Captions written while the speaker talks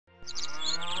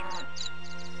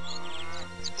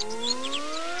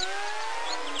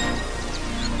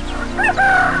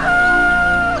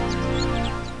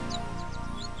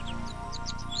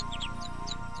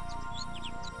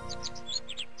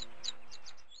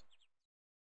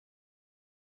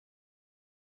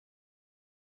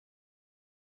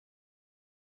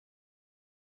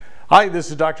Hi, this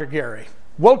is Dr. Gary.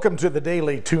 Welcome to the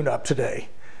Daily Tune-Up today.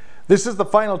 This is the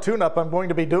final tune-up I'm going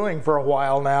to be doing for a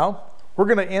while now. We're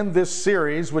going to end this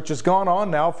series, which has gone on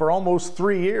now for almost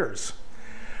 3 years.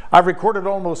 I've recorded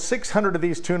almost 600 of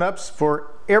these tune-ups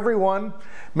for everyone.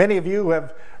 Many of you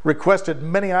have requested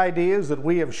many ideas that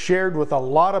we have shared with a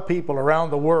lot of people around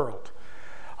the world.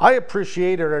 I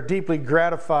appreciate and are deeply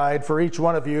gratified for each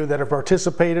one of you that have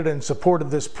participated and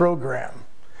supported this program.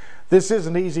 This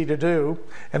isn't easy to do,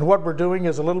 and what we're doing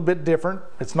is a little bit different.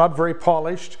 It's not very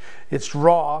polished, it's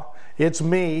raw, it's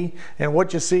me, and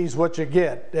what you see is what you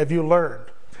get. Have you learned?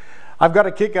 I've got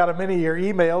a kick out of many of your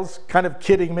emails, kind of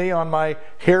kidding me on my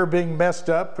hair being messed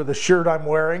up or the shirt I'm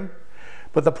wearing.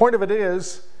 But the point of it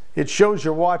is, it shows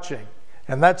you're watching,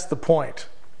 and that's the point.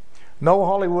 No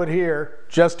Hollywood here,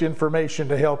 just information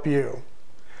to help you.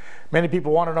 Many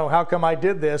people want to know how come I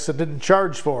did this and didn't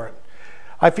charge for it.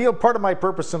 I feel part of my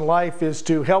purpose in life is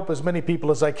to help as many people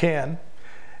as I can.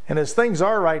 And as things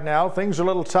are right now, things are a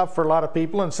little tough for a lot of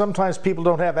people, and sometimes people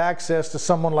don't have access to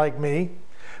someone like me.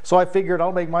 So I figured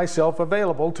I'll make myself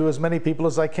available to as many people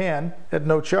as I can at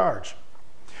no charge.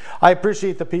 I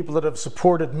appreciate the people that have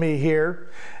supported me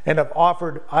here and have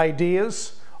offered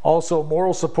ideas, also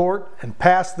moral support, and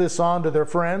passed this on to their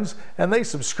friends, and they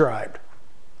subscribed.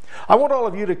 I want all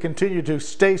of you to continue to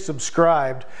stay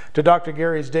subscribed to Dr.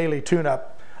 Gary's Daily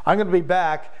Tune-Up. I'm going to be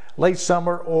back late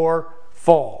summer or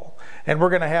fall, and we're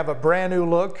going to have a brand new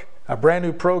look, a brand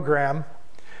new program,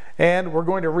 and we're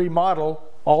going to remodel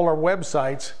all our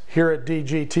websites here at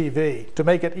DGTV to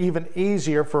make it even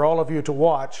easier for all of you to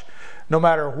watch, no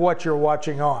matter what you're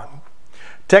watching on.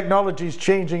 Technology is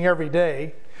changing every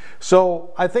day,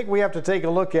 so I think we have to take a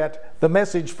look at the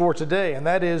message for today, and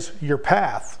that is your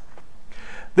path.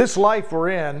 This life we're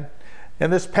in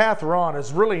and this path we're on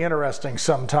is really interesting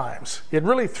sometimes. It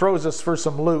really throws us for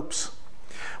some loops.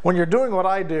 When you're doing what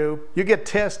I do, you get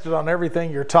tested on everything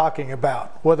you're talking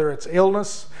about, whether it's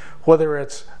illness, whether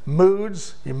it's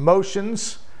moods,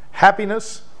 emotions,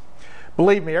 happiness.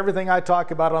 Believe me, everything I talk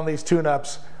about on these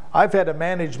tune-ups, I've had to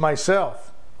manage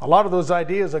myself. A lot of those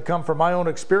ideas have come from my own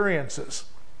experiences.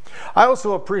 I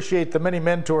also appreciate the many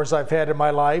mentors I've had in my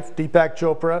life, Deepak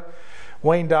Chopra,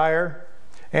 Wayne Dyer,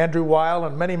 Andrew Weil,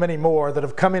 and many, many more that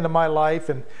have come into my life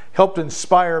and helped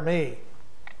inspire me.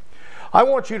 I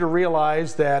want you to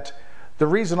realize that the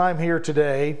reason I'm here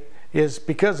today is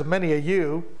because of many of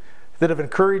you that have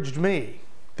encouraged me,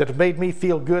 that have made me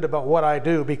feel good about what I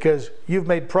do, because you've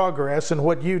made progress in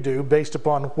what you do based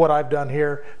upon what I've done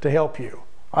here to help you.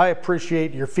 I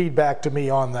appreciate your feedback to me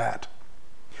on that.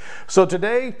 So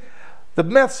today, the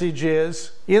message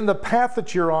is, in the path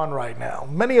that you're on right now,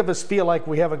 many of us feel like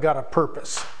we haven't got a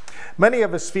purpose. Many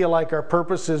of us feel like our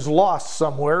purpose is lost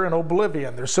somewhere in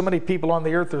oblivion. There's so many people on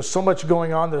the earth, there's so much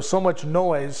going on, there's so much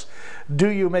noise. Do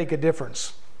you make a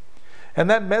difference? And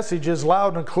that message is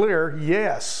loud and clear,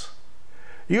 yes.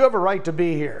 You have a right to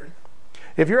be here.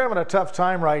 If you're having a tough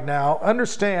time right now,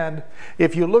 understand,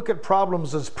 if you look at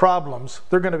problems as problems,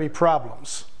 they're going to be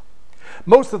problems.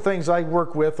 Most of the things I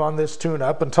work with on this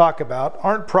tune-up and talk about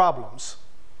aren't problems.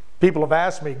 People have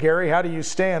asked me, Gary, how do you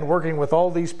stand working with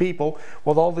all these people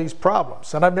with all these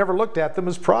problems? And I've never looked at them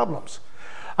as problems.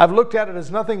 I've looked at it as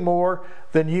nothing more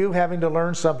than you having to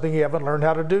learn something you haven't learned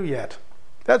how to do yet.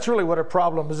 That's really what a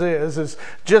problem is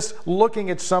just looking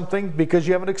at something because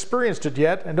you haven't experienced it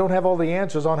yet and don't have all the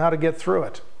answers on how to get through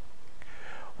it.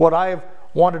 What I've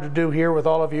wanted to do here with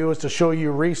all of you is to show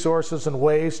you resources and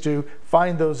ways to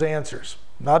find those answers.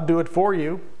 Not do it for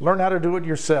you, learn how to do it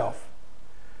yourself.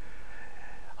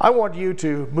 I want you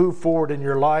to move forward in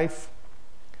your life.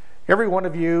 Every one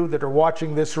of you that are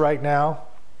watching this right now,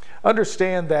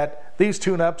 understand that these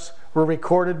tune-ups were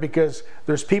recorded because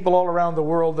there's people all around the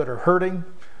world that are hurting,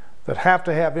 that have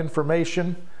to have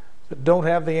information, that don't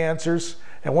have the answers,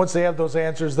 and once they have those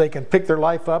answers, they can pick their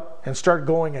life up and start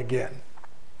going again.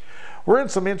 We're in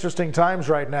some interesting times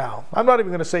right now. I'm not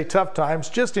even going to say tough times,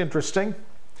 just interesting.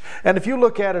 And if you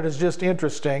look at it as just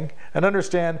interesting and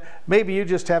understand maybe you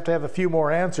just have to have a few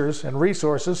more answers and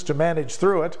resources to manage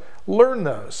through it, learn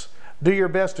those. Do your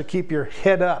best to keep your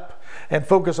head up and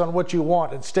focus on what you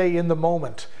want and stay in the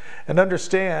moment. And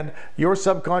understand your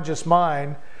subconscious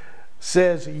mind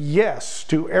says yes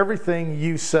to everything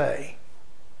you say.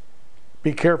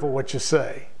 Be careful what you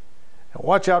say. And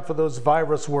watch out for those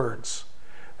virus words.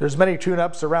 There's many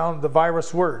tune-ups around the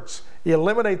virus words. You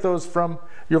eliminate those from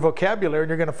your vocabulary and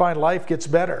you're going to find life gets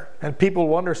better and people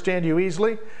will understand you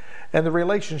easily and the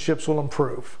relationships will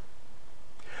improve.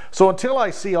 So until I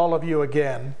see all of you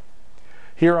again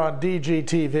here on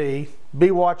DGTV, be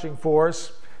watching for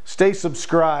us, stay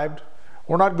subscribed.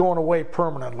 We're not going away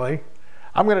permanently.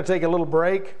 I'm going to take a little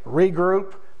break,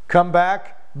 regroup, come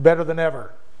back better than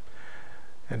ever.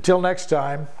 Until next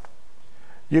time,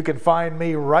 you can find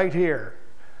me right here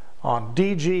on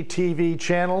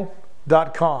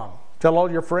dgtvchannel.com. Tell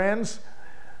all your friends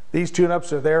these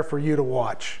tune-ups are there for you to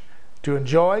watch, to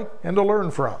enjoy, and to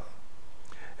learn from.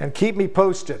 And keep me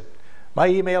posted. My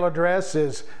email address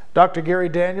is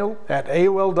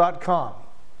drgarydaniel@aol.com.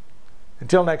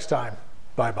 Until next time,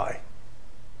 bye-bye.